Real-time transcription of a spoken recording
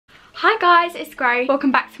Hi guys, it's Grace.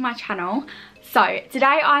 Welcome back to my channel. So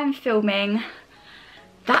today I'm filming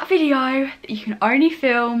that video that you can only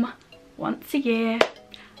film once a year,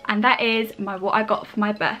 and that is what I got for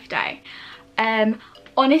my birthday.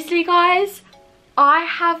 Honestly guys, I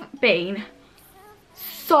have been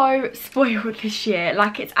so spoiled this year,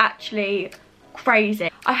 like it's actually crazy.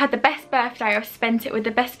 I've had the best birthday, I've spent it with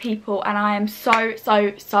the best people, and I am so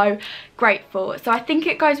grateful. So I think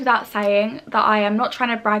it goes without saying that I am not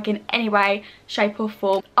trying to brag in any way, shape or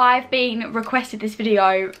form. I've been requested this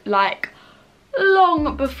video like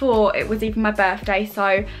long before it was even my birthday,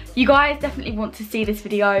 so you guys definitely want to see this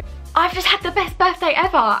video. I've just had the best birthday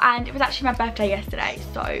ever, and it was actually my birthday yesterday,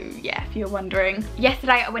 so yeah, if you're wondering.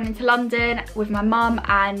 Yesterday I went into London with my mum,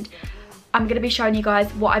 and I'm going to be showing you guys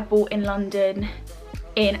what I bought in London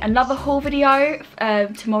in another haul video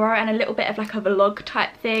tomorrow, and a little bit of like a vlog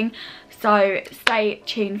type thing, so stay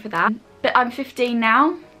tuned for that. But I'm 15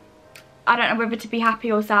 now. I don't know whether to be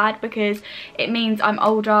happy or sad, because it means I'm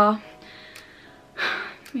older.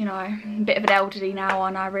 You know, a bit of an elderly now,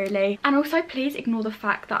 aren't I, really? And also please ignore the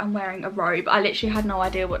fact that I'm wearing a robe. I literally had no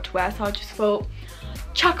idea what to wear, so I just thought,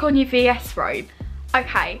 chuck on your VS robe.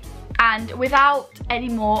 Okay, and without any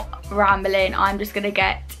more rambling, I'm just gonna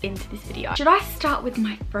get into this video. Should I start with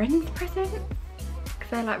my friends' presents? Because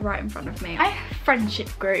they're like right in front of me. My friendship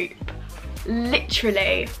group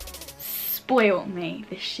literally spoiled me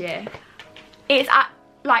this year. It's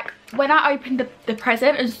like, when I opened the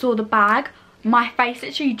present and saw the bag, my face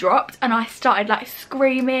literally dropped and I started like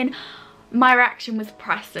screaming. My reaction was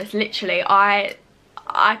priceless, literally. I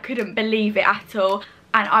couldn't believe it at all,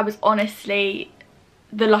 and I was honestly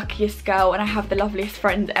the luckiest girl, and I have the loveliest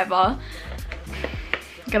friends ever. I'm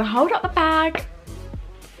gonna hold up the bag.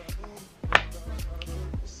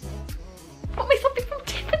 Got me something from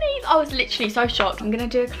Tiffany's. I was literally so shocked. I'm gonna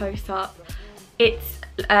do a close-up. It's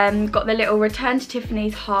got the little Return to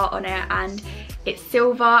Tiffany's heart on it, and it's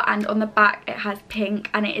silver, and on the back it has pink,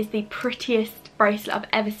 and it is the prettiest bracelet I've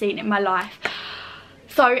ever seen in my life.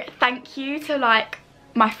 So thank you to like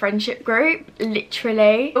my friendship group,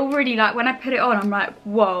 literally. Already, like when I put it on, I'm like,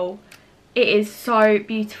 whoa, it is so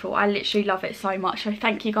beautiful. I literally love it so much, so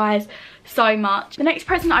thank you guys so much. The next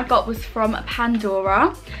present I got was from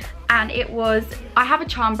Pandora, and it was, I have a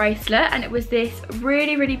charm bracelet, and it was this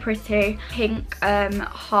really pretty pink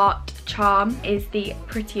heart charm. Is the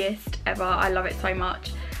prettiest ever. I love it so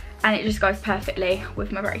much, and it just goes perfectly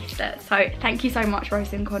with my bracelet, so thank you so much,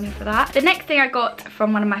 Rose and Connor, for that. The next thing I got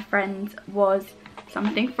from one of my friends was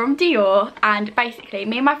something from Dior, and basically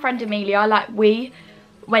me and my friend Amelia, like, we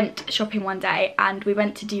went shopping one day and we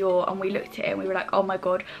went to Dior and we looked at it and we were like, oh my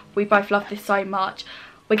god, we both love this so much,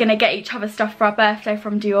 we're gonna get each other stuff for our birthday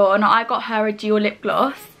from Dior. And I got her a Dior lip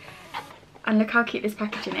gloss, and look how cute this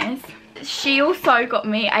packaging is. She also got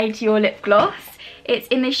me a Dior lip gloss. It's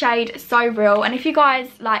in the shade So Real, and if you guys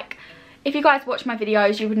watch my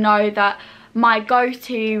videos, you would know that my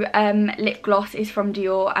go-to lip gloss is from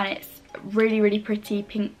Dior, and it's really pretty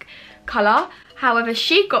pink colour. However,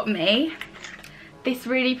 she got me this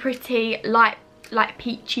really pretty light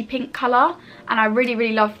peachy pink colour, and I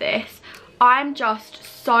really love this. I'm just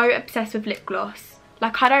so obsessed with lip gloss.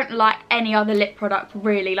 Like, I don't like any other lip product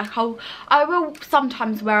really. Like, I will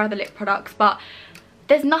sometimes wear other lip products, but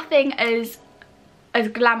there's nothing as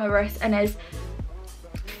glamorous and as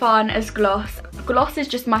fun as gloss. Gloss is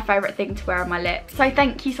just my favourite thing to wear on my lips. So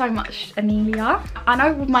thank you so much, Amelia. I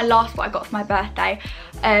know with my last what I got for my birthday,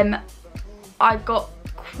 I got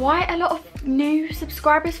quite a lot of new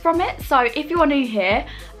subscribers from it. So if you are new here,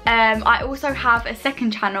 I also have a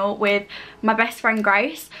second channel with my best friend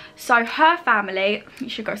Grace. So her family, you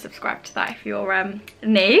should go subscribe to that if you're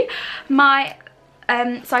new.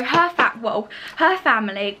 So her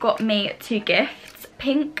family got me 2 gifts,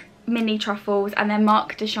 pink mini truffles and then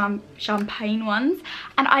Marc de Champagne ones,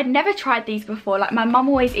 and I'd never tried these before. Like, my mum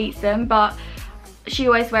always eats them, but she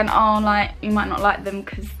always went, oh, like, you might not like them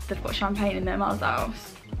because they've got champagne in them. I was like, oh,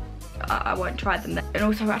 I won't try them then. And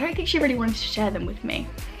also, I don't think she really wanted to share them with me,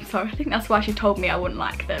 so I think that's why she told me I wouldn't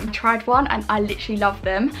like them. I tried one and I literally love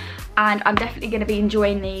them, and I'm definitely going to be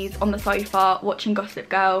enjoying these on the sofa watching Gossip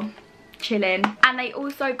Girl, chilling. And they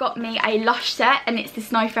also got me a Lush set, and it's the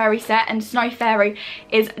Snow Fairy set, and Snow Fairy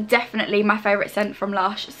is definitely my favourite scent from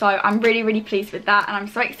Lush, so I'm really pleased with that, and I'm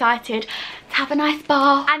so excited to have a nice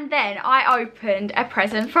bar. And then I opened a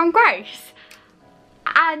present from Grace,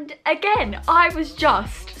 and again I was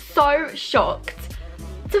just so shocked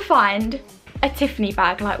to find a Tiffany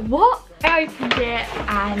bag. Like, what? I opened it,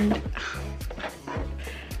 and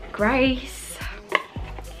Grace,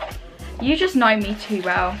 you just know me too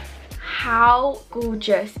well. How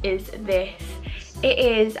gorgeous is this? It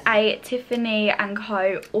is a Tiffany &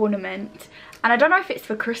 Co ornament, and I don't know if it's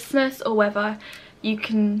for Christmas or whether you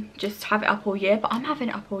can just have it up all year, but I'm having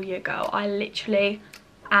it up all year, girl. I literally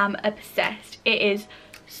am obsessed. It is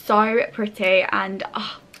so pretty, and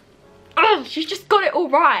she's just got it all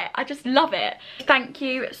right. I just love it. Thank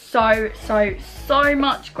you so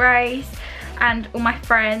much, Grace, and all my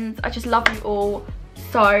friends. I just love you all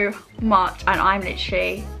so much, and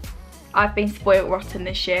I've been spoiled rotten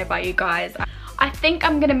this year by you guys. I think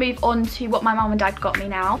I'm gonna move on to what my mum and dad got me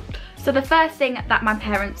now. So the first thing that my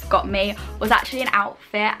parents got me was actually an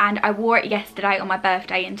outfit, and I wore it yesterday on my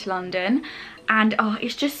birthday into London, and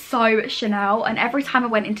it's just so Chanel. And every time I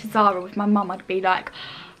went into Zara with my mum, I'd be like,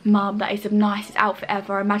 Mum, that is the nicest outfit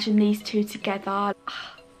ever. Imagine these two together.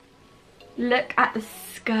 Look at the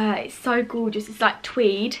skirt, it's so gorgeous. It's like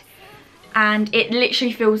tweed, and it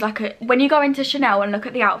literally feels like when you go into Chanel and look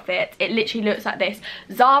at the outfit, it literally looks like this.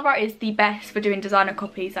 Zara is the best for doing designer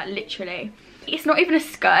copies, like literally. It's not even a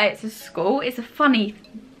skirt, it's a skull. It's a funny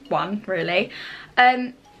one, really.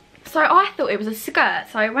 So I thought it was a skirt.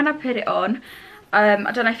 So when I put it on,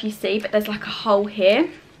 I don't know if you see, but there's like a hole here.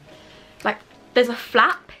 Like there's a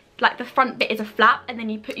flap, like the front bit is a flap, and then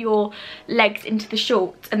you put your legs into the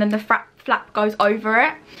shorts, and then the flap goes over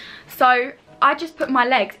it. So I just put my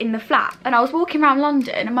legs in the flap, and I was walking around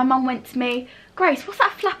London, and my mum went to me, Grace, what's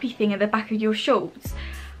that flappy thing at the back of your shorts?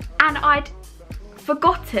 And I'd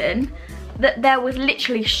forgotten that there was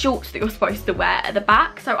literally shorts that you're supposed to wear at the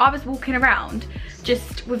back. So I was walking around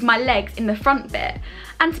just with my legs in the front bit.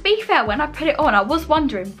 And to be fair, when I put it on, I was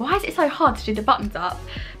wondering, why is it so hard to do the buttons up?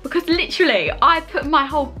 Because literally, I put my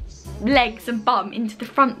whole legs and bum into the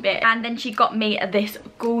front bit. And then she got me this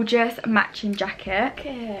gorgeous matching jacket. Look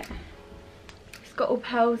at it. It's got all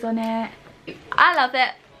pearls on it. I love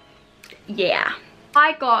it. Yeah.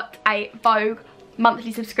 I got a Vogue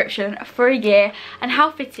monthly subscription for a year, and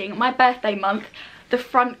how fitting, my birthday month, the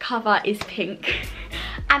front cover is pink.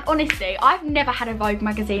 And honestly, I've never had a Vogue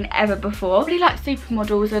magazine ever before. I really like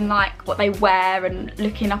supermodels and like what they wear and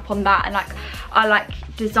looking up on that, and like I like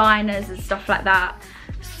designers and stuff like that.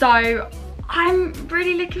 So I'm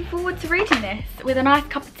really looking forward to reading this with a nice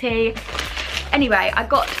cup of tea. Anyway, I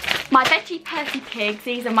got my Betty Percy Pigs.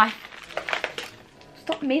 These are my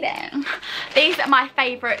Stop me there. These are my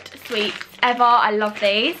favourite sweets ever. I love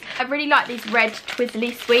these. I really like these red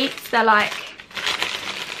twizzly sweets. They're like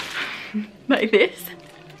this.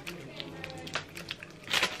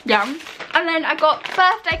 Yum. And then I got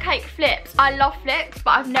birthday cake flips. I love flips,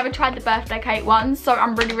 but I've never tried the birthday cake ones, so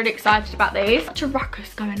I'm really excited about these. Such a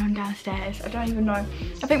ruckus going on downstairs. I don't even know.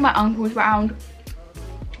 I think my uncle's round,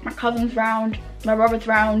 my cousin's round, my brother's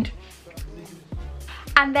round.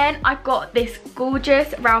 And then I got this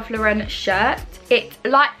gorgeous Ralph Lauren shirt. It's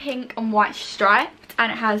light pink and white striped,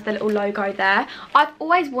 and it has the little logo there. I've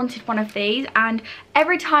always wanted one of these, and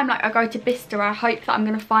every time like I go to Bicester, I hope that I'm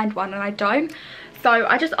gonna find one, and I don't. So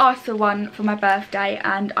I just asked for one for my birthday,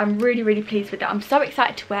 and I'm really pleased with it. I'm so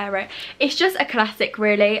excited to wear it. It's just a classic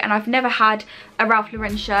really, and I've never had a Ralph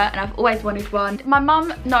Lauren shirt, and I've always wanted one. My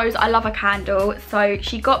mum knows I love a candle, so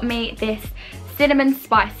she got me this cinnamon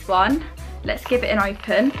spice one. Let's give it an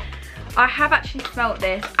open. I have actually smelt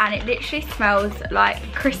this, and it literally smells like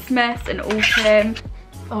Christmas and autumn.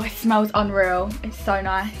 Oh, it smells unreal. It's so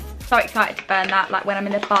nice. So excited to burn that, like when I'm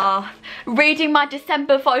in the bath, reading my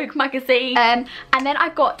December Vogue magazine. And then I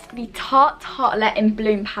got the Tarte Tartelette in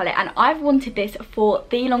Bloom palette, and I've wanted this for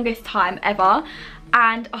the longest time ever.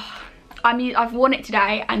 And I've worn it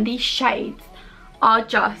today, and these shades are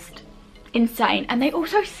just insane, and they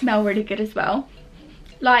also smell really good as well.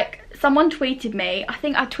 Like, someone tweeted me, I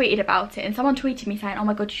think I tweeted about it, and someone tweeted me saying, oh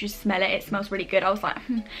my god, you should smell it, it smells really good. I was like,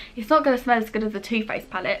 it's not going to smell as good as the Too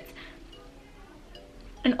Faced palette.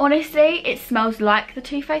 And honestly, it smells like the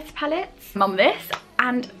Too Faced palettes. Mum this,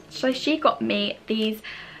 and so she got me these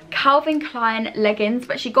Calvin Klein leggings,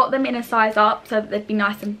 but she got them in a size up so that they'd be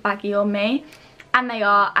nice and baggy on me. And they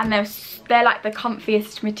are, and they're like the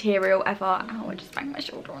comfiest material ever. Oh, I just banged my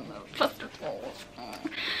shoulder on the cluster balls.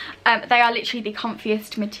 They are literally the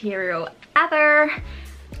comfiest material ever,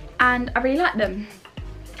 and I really like them.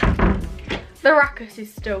 The ruckus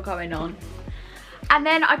is still going on. And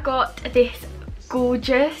then I got this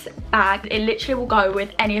gorgeous bag. It literally will go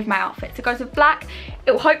with any of my outfits. It goes with black,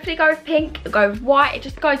 it will hopefully go with pink, it'll go with white, it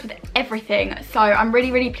just goes with everything. So I'm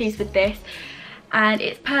really pleased with this, and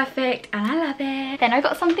it's perfect, and I love it. Then I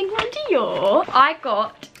got something from Dior. I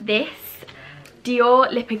got this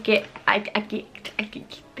Dior Lip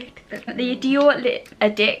the Dior Lip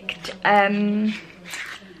Addict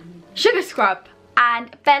sugar scrub,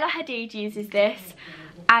 and Bella Hadid uses this,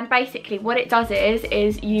 and basically what it does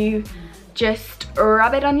is you just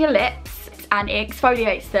rub it on your lips and it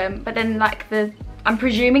exfoliates them, but then like I'm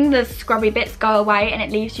presuming the scrubby bits go away and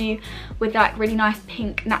it leaves you with like really nice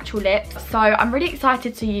pink natural lips. So I'm really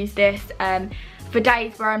excited to use this for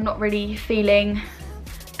days where I'm not really feeling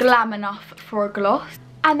glam enough for a gloss.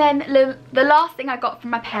 And then the last thing I got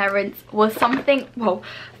from my parents was something, well,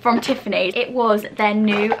 from Tiffany's. It was their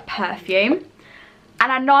new perfume.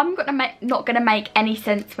 And I know I'm not gonna make any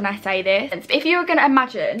sense when I say this. But if you were gonna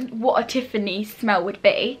imagine what a Tiffany smell would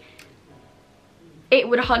be, it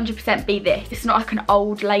would 100% be this. It's not like an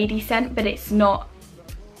old lady scent, but it's not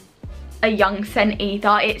a young scent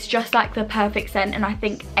either. It's just like the perfect scent, and I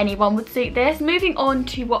think anyone would suit this. Moving on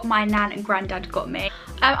to what my nan and granddad got me.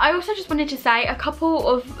 I also just wanted to say a couple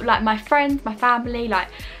of like my friends, my family, like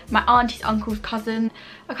my aunties, uncles, cousins,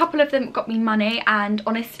 a couple of them got me money, and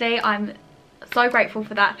honestly I'm so grateful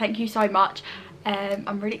for that. Thank you so much.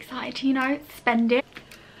 I'm really excited to, you know, spend it.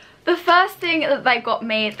 The first thing that they got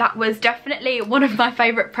me that was definitely one of my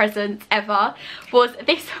favourite presents ever was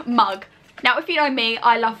this mug. Now, if you know me,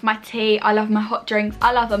 I love my tea, I love my hot drinks,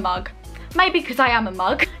 I love a mug. Maybe because I am a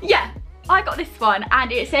mug. Yeah, I got this one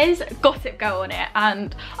and it says Gossip Girl on it,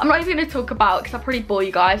 and I'm not even going to talk about it because I'll probably bore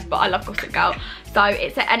you guys, but I love Gossip Girl. So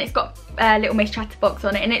it's got Little Miss Chatterbox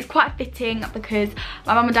on it, and it's quite fitting because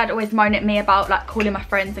my mum and dad always moan at me about like calling my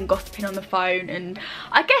friends and gossiping on the phone, and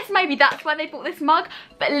I guess maybe that's why they bought this mug.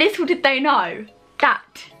 But little did they know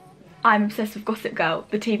that I'm obsessed with Gossip Girl,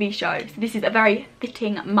 the TV show. So this is a very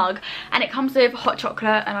fitting mug, and it comes with hot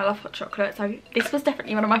chocolate, and I love hot chocolate, so this was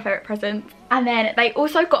definitely one of my favourite presents. And then they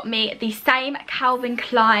also got me the same Calvin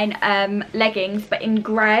Klein leggings, but in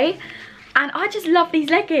grey. And I just love these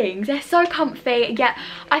leggings. They're so comfy, yet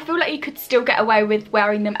I feel like you could still get away with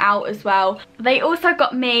wearing them out as well. They also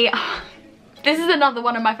got me, this is another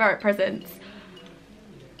one of my favourite presents,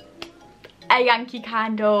 a Yankee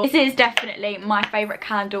candle. This is definitely my favourite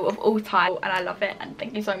candle of all time, and I love it, and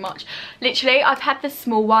thank you so much. Literally, I've had the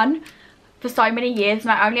small one for so many years,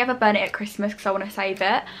 and I only ever burn it at Christmas because I want to save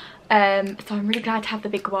it. So I'm really glad to have the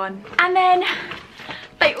big one. And then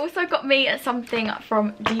they also got me something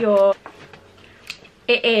from Dior.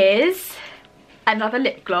 It is another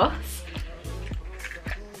lip gloss,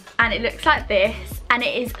 and it looks like this, and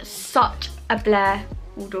it is such a Blair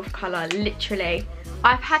Waldorf colour, literally.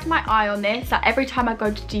 I've had my eye on this, like every time I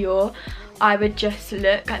go to Dior I would just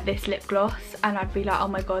look at this lip gloss and I'd be like, oh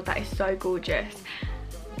my god, that is so gorgeous.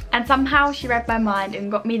 And somehow she read my mind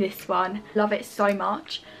and got me this one. Love it so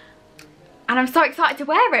much. And I'm so excited to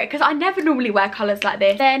wear it because I never normally wear colours like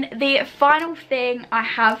this. Then the final thing I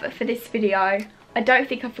have for this video, I don't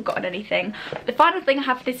think I've forgotten anything. The final thing I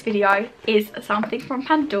have for this video is something from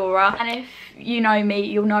Pandora. And if you know me,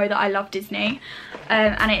 you'll know that I love Disney.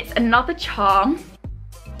 And it's another charm.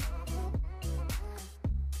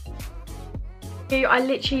 I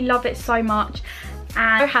literally love it so much. And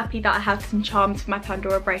I'm so happy that I have some charms for my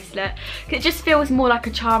Pandora bracelet. It just feels more like a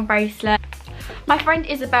charm bracelet. My friend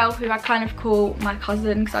Isabel, who I kind of call my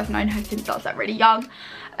cousin because I've known her since I was like really young,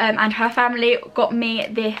 and her family got me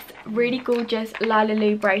this really gorgeous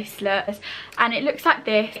Lalaaloo bracelet, and it looks like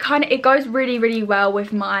this. It goes really well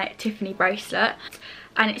with my Tiffany bracelet,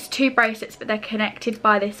 and it's two bracelets but they're connected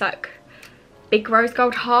by this like big rose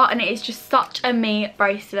gold heart, and it is just such a me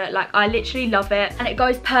bracelet. Like I literally love it, and it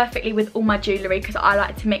goes perfectly with all my jewellery because I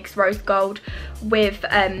like to mix rose gold with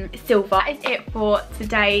silver. That is it for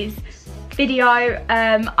today's video.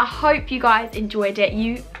 I hope you guys enjoyed it.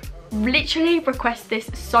 You literally request this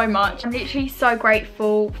so much. I'm literally so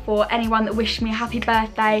grateful for anyone that wished me a happy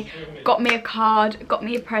birthday, got me a card, got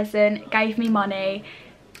me a present, gave me money.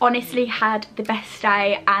 Honestly had the best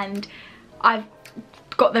day, and I've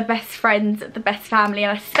got the best friends, the best family,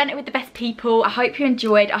 and I spent it with the best people. I hope you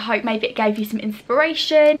enjoyed. I hope maybe it gave you some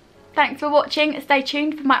inspiration. Thanks for watching. Stay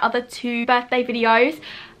tuned for my other 2 birthday videos.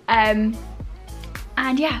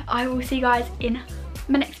 And yeah, I will see you guys in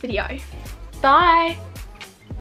my next video. Bye.